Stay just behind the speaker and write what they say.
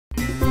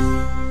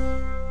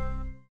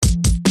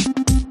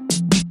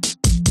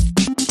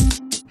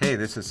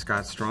this is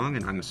Scott Strong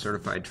and I'm a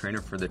certified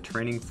trainer for the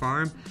Training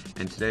Farm,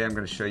 and today I'm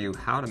going to show you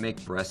how to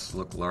make breasts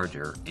look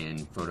larger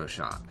in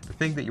Photoshop. The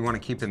thing that you want to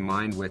keep in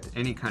mind with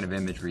any kind of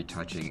image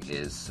retouching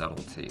is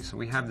subtlety. So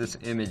we have this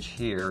image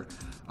here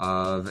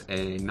of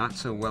a not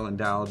so well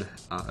endowed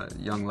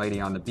young lady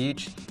on the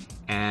beach,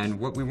 and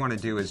what we want to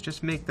do is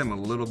just make them a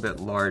little bit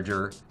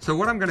larger. So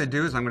what I'm going to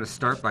do is I'm going to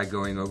start by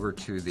going over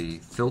to the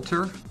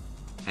filter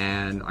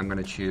and I'm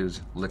going to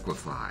choose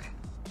Liquify.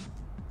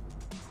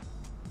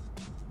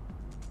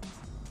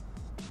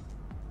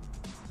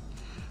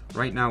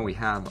 Right now we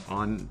have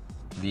on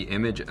the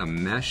image a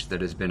mesh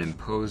that has been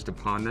imposed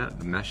upon that.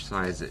 The mesh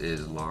size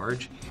is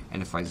large, and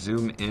if I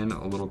zoom in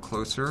a little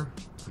closer,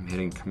 I'm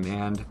hitting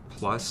Command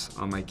plus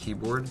on my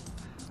keyboard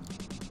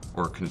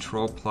or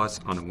Control plus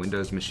on a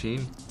Windows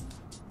machine.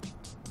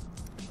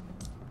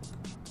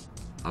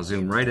 I'll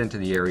zoom right into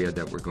the area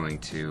that we're going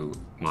to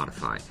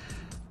modify.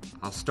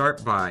 I'll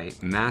start by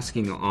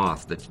masking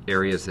off the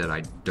areas that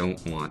I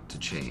don't want to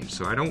change.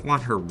 So I don't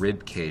want her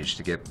rib cage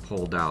to get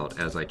pulled out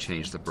as I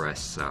change the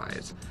breast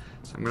size.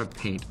 So I'm going to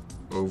paint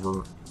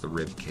over the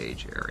rib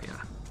cage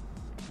area.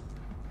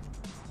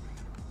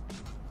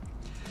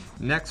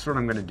 Next, what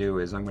I'm going to do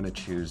is I'm going to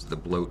choose the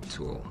Bloat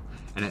Tool.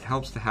 And it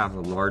helps to have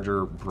a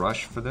larger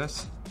brush for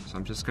this. So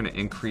I'm just going to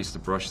increase the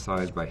brush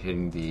size by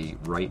hitting the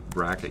right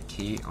bracket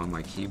key on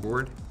my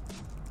keyboard.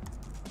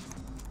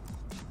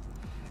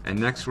 And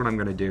next what I'm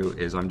going to do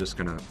is I'm just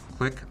going to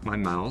click my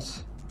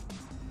mouse,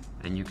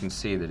 and you can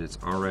see that it's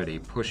already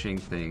pushing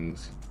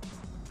things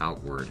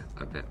outward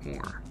a bit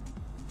more.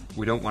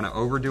 We don't want to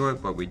overdo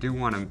it, but we do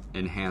want to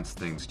enhance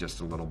things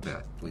just a little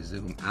bit. We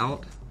zoom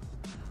out,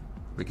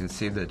 we can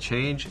see the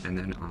change, and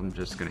then I'm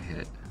just going to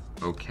hit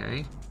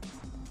OK.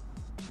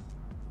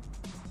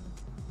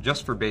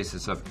 Just for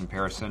basis of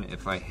comparison,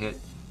 if I hit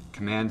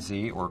Command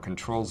Z or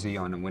Control Z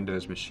on a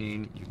Windows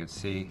machine, you can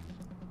see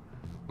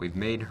we've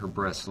made her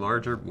breasts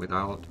larger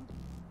without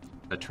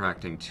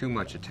attracting too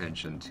much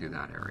attention to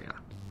that area.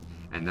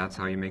 And that's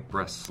how you make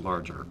breasts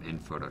larger in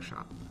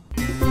Photoshop.